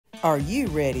Are you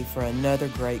ready for another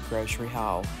great grocery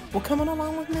haul? Well, come on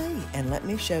along with me and let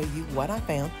me show you what I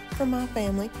found for my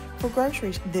family for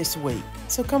groceries this week.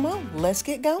 So come on, let's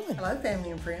get going. Hello, family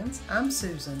and friends. I'm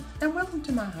Susan, and welcome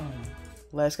to my home.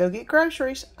 Let's go get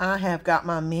groceries. I have got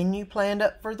my menu planned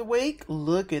up for the week.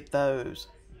 Look at those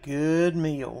good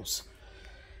meals.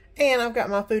 And I've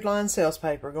got my Foodlion sales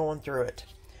paper going through it.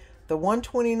 The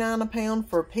 $1.29 a pound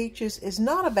for peaches is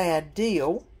not a bad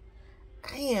deal.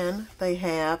 And they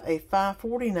have a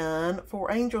 $5.49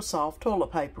 for Angel Soft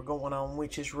toilet paper going on,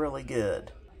 which is really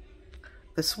good.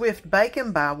 The Swift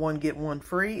Bacon buy one get one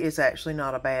free is actually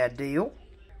not a bad deal.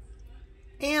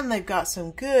 And they've got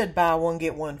some good buy one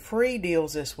get one free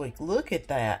deals this week. Look at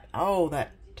that. Oh,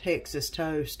 that Texas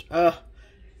toast.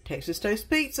 Texas toast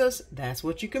pizzas. That's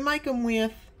what you can make them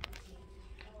with.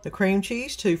 The cream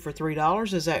cheese 2 for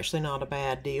 $3 is actually not a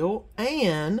bad deal.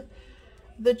 And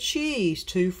the cheese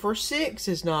 2 for $6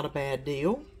 is not a bad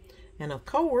deal. And of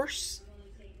course,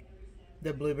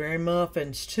 the blueberry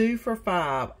muffins 2 for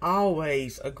 $5,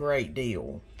 always a great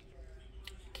deal.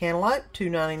 Cantaloupe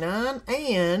 $2.99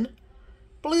 and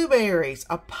blueberries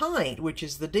a pint, which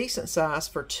is the decent size,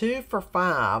 for 2 for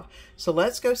 $5. So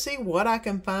let's go see what I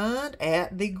can find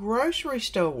at the grocery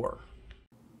store.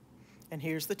 And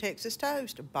here's the Texas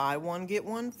toast, buy one get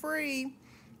one free,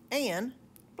 and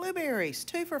blueberries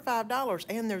 2 for $5,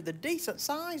 and they're the decent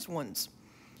sized ones.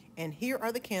 And here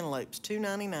are the cantaloupes,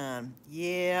 $2.99.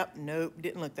 Yep, nope,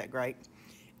 didn't look that great.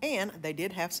 And they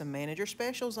did have some manager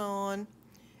specials on.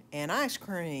 And ice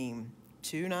cream,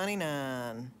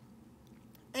 $2.99.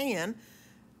 And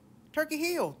Turkey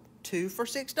Hill, 2 for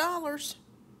 $6.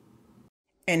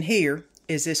 And here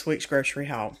is this week's grocery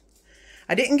haul.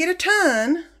 I didn't get a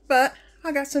ton, but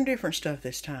I got some different stuff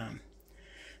this time.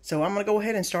 So I'm going to go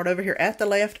ahead and start over here at the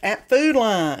left at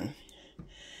Foodlion.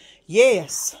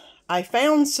 Yes, I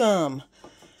found some.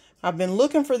 I've been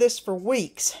looking for this for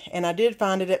weeks, and I did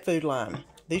find it at Foodlion.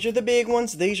 These are the big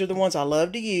ones. These are the ones I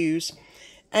love to use,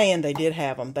 and they did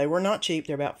have them. They were not cheap.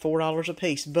 They're about $4 a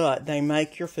piece, but they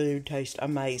make your food taste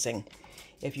amazing.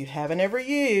 If you haven't ever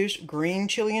used green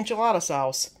chili enchilada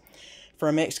sauce for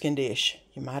a Mexican dish,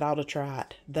 you might ought to try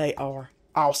it. They are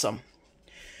awesome.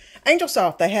 Angel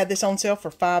Soft, they had this on sale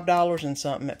for $5 and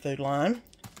something at Foodlion.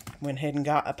 Went ahead and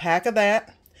got a pack of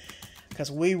that because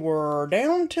we were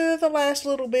down to the last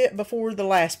little bit before the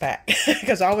last pack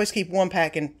because I always keep one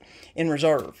pack in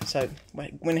reserve. So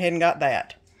went ahead and got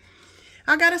that.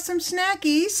 I got us some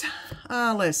snackies.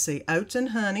 Let's see, oats and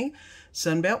honey,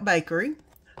 Sunbelt Bakery.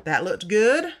 That looked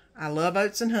good. I love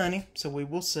oats and honey, so we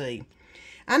will see.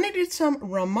 I needed some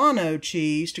Romano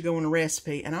cheese to go in a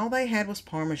recipe, and all they had was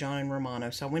Parmesan and Romano,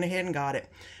 so I went ahead and got it.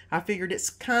 I figured it's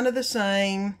kind of the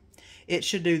same. It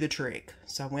should do the trick.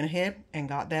 So I went ahead and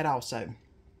got that also.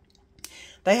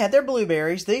 They had their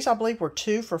blueberries. These, I believe, were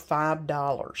 2 for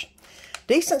 $5.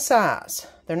 Decent size.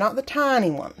 They're not the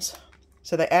tiny ones.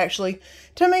 So they actually,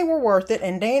 to me, were worth it,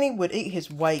 and Danny would eat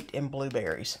his weight in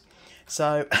blueberries.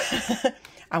 So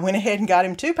I went ahead and got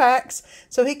him 2 packs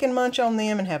so he can munch on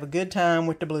them and have a good time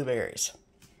with the blueberries.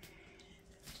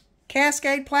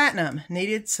 Cascade Platinum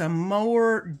needed some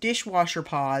more dishwasher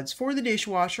pods for the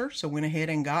dishwasher, so went ahead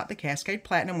and got the Cascade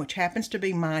Platinum, which happens to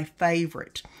be my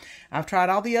favorite. I've tried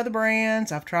all the other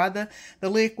brands. I've tried the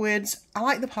liquids. I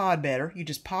like the pod better. You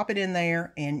just pop it in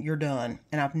there and you're done.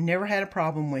 And I've never had a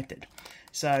problem with it.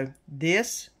 So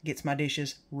this gets my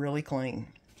dishes really clean.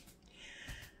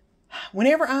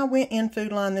 Whenever I went in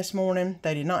Foodlion this morning,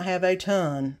 they did not have a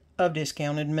ton of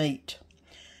discounted meat.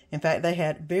 In fact, they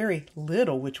had very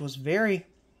little, which was very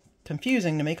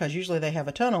confusing to me because usually they have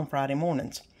a ton on Friday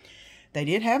mornings. They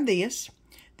did have this.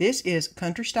 This is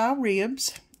country style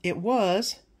ribs. It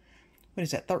was, what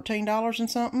is that, $13 and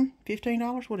something?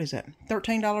 $15? What is that?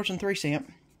 $13.03.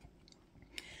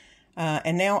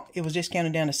 And now it was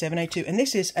discounted down to $7.82. And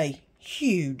this is a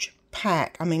huge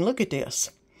pack. I mean, look at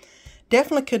this.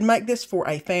 Definitely could make this for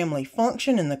a family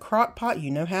function in the crock pot.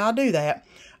 You know how I do that.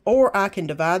 Or I can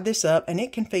divide this up and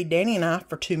it can feed Danny and I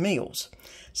for 2 meals.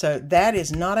 So that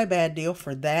is not a bad deal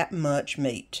for that much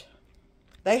meat.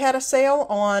 They had a sale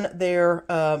on their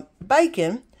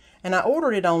bacon, and I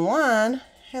ordered it online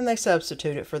and they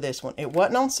substituted for this one. It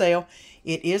wasn't on sale.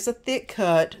 It is a thick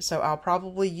cut, so I'll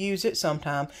probably use it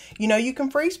sometime. You know, you can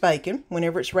freeze bacon.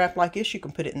 Whenever it's wrapped like this, you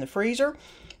can put it in the freezer,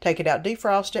 take it out,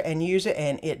 defrost it, and use it,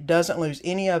 and it doesn't lose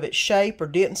any of its shape or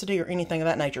density or anything of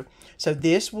that nature. So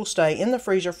this will stay in the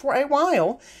freezer for a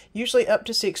while, usually up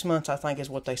to 6 months, I think is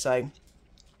what they say.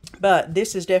 But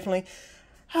this is definitely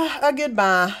a good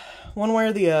buy, one way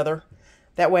or the other.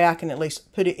 That way I can at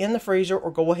least put it in the freezer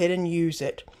or go ahead and use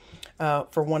it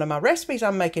for one of my recipes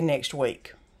I'm making next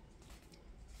week.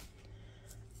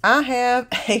 I have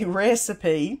a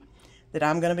recipe that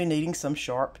I'm going to be needing some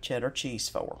sharp cheddar cheese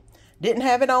for. Didn't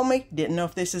have it on me, didn't know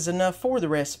if this is enough for the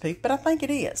recipe, but I think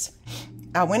it is.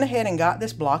 I went ahead and got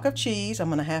this block of cheese. I'm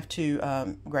going to have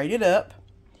to grate it up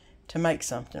to make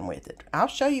something with it. I'll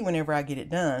show you whenever I get it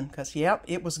done, because yep,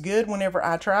 it was good whenever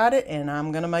I tried it, and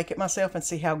I'm going to make it myself and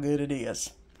see how good it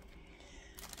is.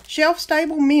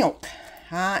 Shelf-stable milk.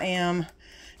 I am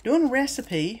doing a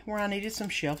recipe where I needed some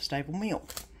shelf-stable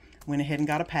milk. Went ahead and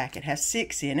got a pack. It has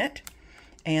 6 in it,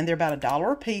 and they're about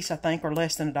 $1 a piece, I think, or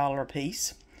less than $1 a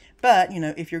piece. But, you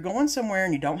know, if you're going somewhere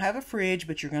and you don't have a fridge,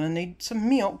 but you're going to need some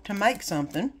milk to make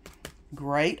something,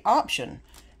 great option.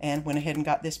 And went ahead and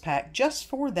got this pack just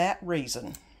for that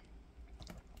reason.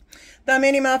 The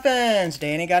mini muffins.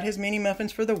 Danny got his mini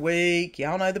muffins for the week.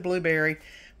 Y'all know the blueberry.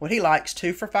 What he likes,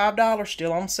 2 for $5.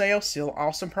 Still on sale. Still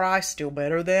awesome price. Still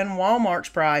better than Walmart's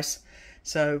price.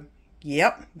 So,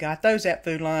 yep, got those at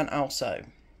Foodlion also.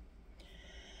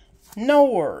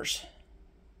 Knorr's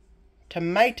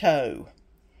tomato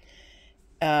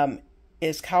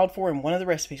is called for in one of the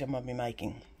recipes I'm going to be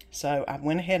making. So I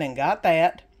went ahead and got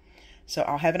that. So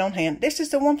I'll have it on hand. This is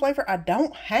the one flavor I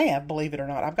don't have, believe it or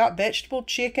not. I've got vegetable,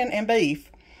 chicken, and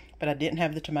beef, but I didn't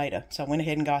have the tomato. So I went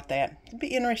ahead and got that. It'll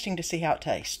be interesting to see how it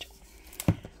tastes.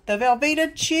 The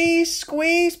Velveeta cheese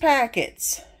squeeze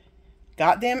packets.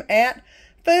 Got them at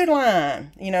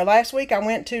Foodlion. You know, last week I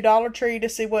went to Dollar Tree to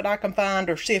see what I can find,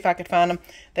 or see if I could find them.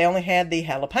 They only had the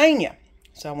jalapeno.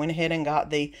 So I went ahead and got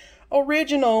the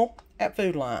original at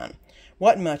Foodlion.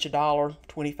 Wasn't much,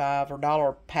 $1.25 or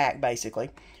 $1 pack basically.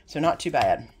 So not too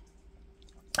bad.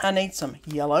 I need some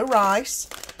yellow rice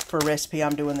for a recipe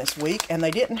I'm doing this week. And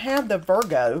they didn't have the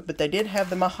Virgo, but they did have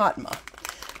the Mahatma.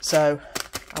 So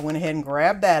I went ahead and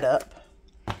grabbed that up.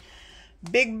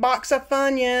 Big box of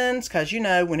Funyuns, because you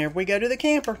know, whenever we go to the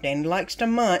camper, Danny likes to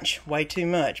munch way too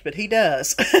much, but he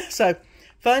does. So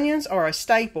Funyuns are a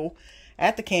staple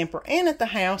at the camper and at the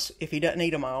house if he doesn't eat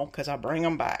them all, because I bring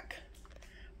them back.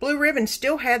 Blue Ribbon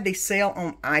still had the sale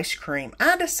on ice cream.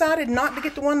 I decided not to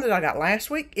get the one that I got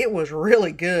last week. It was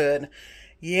really good.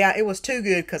 Yeah, it was too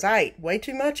good because I ate way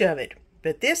too much of it.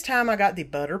 But this time I got the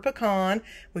butter pecan,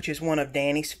 which is one of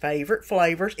Danny's favorite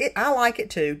flavors. I like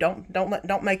it too.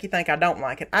 Don't make you think I don't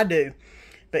like it. I do.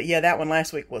 But yeah, that one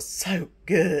last week was so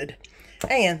good.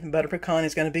 And the butter pecan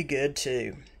is going to be good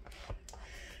too.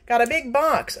 Got a big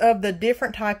box of the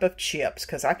different type of chips,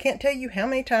 because I can't tell you how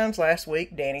many times last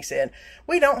week Danny said,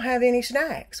 we don't have any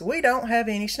snacks. We don't have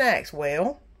any snacks.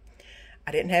 Well,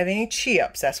 I didn't have any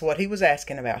chips. That's what he was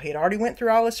asking about. He had already went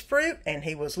through all his fruit and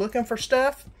he was looking for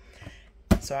stuff.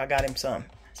 So I got him some.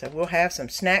 So we'll have some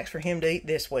snacks for him to eat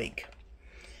this week.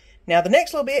 Now the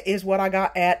next little bit is what I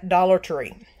got at Dollar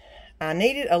Tree. I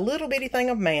needed a little bitty thing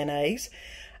of mayonnaise.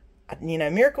 You know,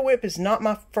 Miracle Whip is not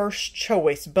my first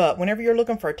choice, but whenever you're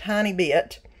looking for a tiny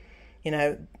bit, you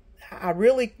know, I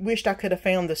really wished I could have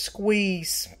found the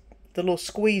little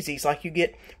squeezies like you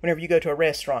get whenever you go to a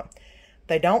restaurant.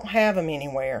 They don't have them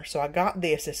anywhere, so I got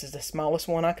this. This is the smallest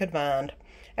one I could find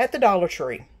at the Dollar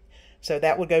Tree. So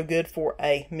that would go good for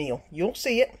a meal. You'll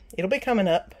see it. It'll be coming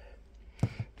up.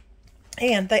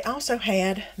 And they also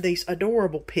had these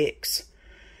adorable picks.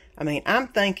 I mean, I'm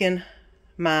thinking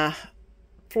my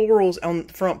florals on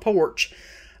the front porch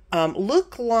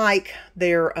look like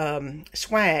they're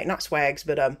not swags,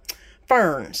 but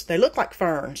ferns. They look like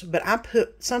ferns, but I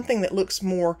put something that looks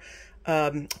more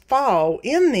fall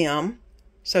in them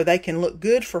so they can look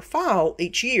good for fall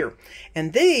each year.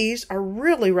 And these are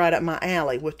really right up my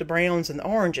alley with the browns and the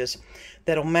oranges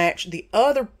that'll match the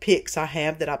other picks I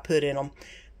have that I put in them.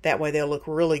 That way they'll look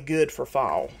really good for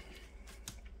fall.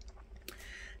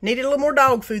 Needed a little more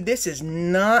dog food. This is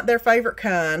not their favorite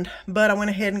kind, but I went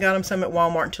ahead and got them some at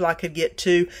Walmart until I could get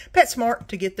to PetSmart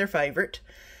to get their favorite.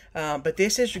 But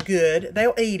this is good.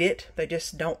 They'll eat it. They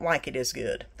just don't like it as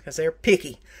good because they're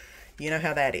picky. You know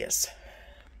how that is.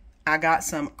 I got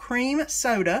some cream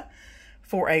soda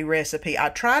for a recipe. I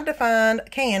tried to find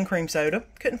canned cream soda.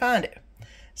 Couldn't find it.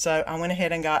 So I went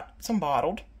ahead and got some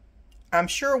bottled. I'm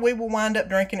sure we will wind up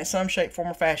drinking it some shape, form,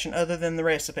 or fashion other than the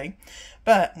recipe.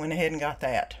 But went ahead and got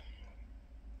that.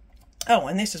 Oh,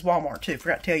 and this is Walmart too.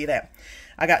 Forgot to tell you that.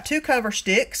 I got 2 cover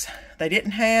sticks. They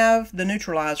didn't have the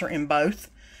neutralizer in both.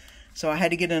 So I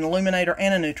had to get an illuminator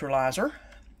and a neutralizer.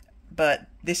 But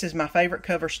this is my favorite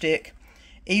cover stick.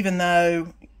 Even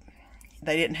though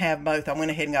they didn't have both, I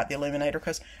went ahead and got the illuminator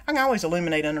because I can always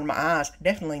illuminate under my eyes.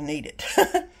 Definitely need it.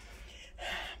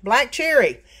 Black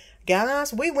cherry.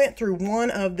 Guys, we went through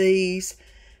one of these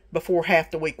before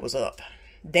half the week was up.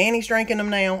 Danny's drinking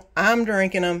them now. I'm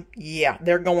drinking them. Yeah,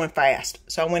 they're going fast.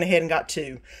 So I went ahead and got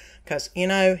 2. Because, you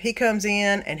know, he comes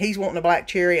in and he's wanting a black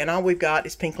cherry and all we've got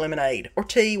is pink lemonade or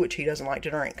tea, which he doesn't like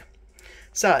to drink.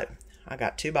 So, I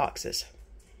got 2 boxes.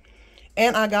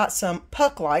 And I got some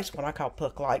puck lights, what I call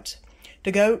puck lights,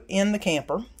 to go in the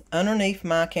camper underneath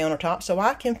my countertop so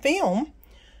I can film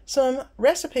some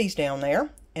recipes down there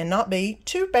and not be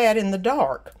too bad in the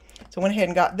dark. So I went ahead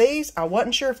and got these. I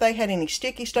wasn't sure if they had any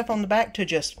sticky stuff on the back to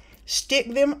just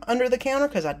stick them under the counter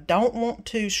because I don't want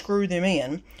to screw them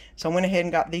in. So I went ahead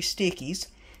and got these stickies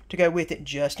to go with it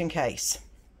just in case.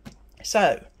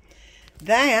 So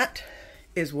that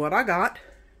is what I got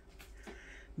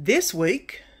this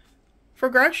week for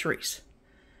groceries.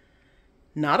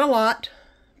 Not a lot,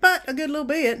 but a good little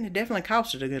bit. It definitely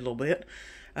costed a good little bit.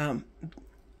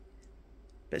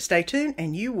 But stay tuned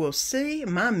and you will see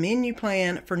my menu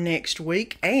plan for next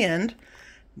week, and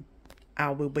I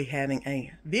will be having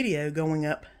a video going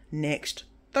up next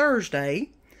Thursday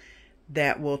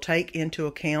that will take into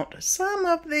account some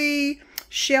of the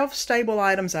shelf-stable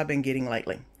items I've been getting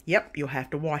lately. Yep, you'll have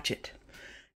to watch it.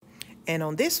 And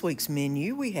on this week's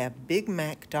menu, we have Big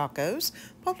Mac tacos,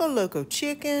 Polo Loco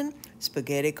chicken,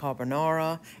 spaghetti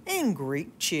carbonara, and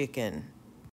Greek chicken.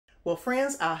 Well,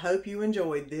 friends, I hope you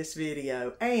enjoyed this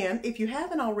video. And if you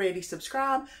haven't already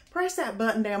subscribed, press that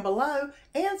button down below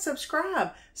and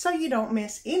subscribe so you don't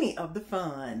miss any of the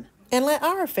fun. And let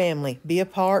our family be a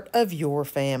part of your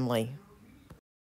family.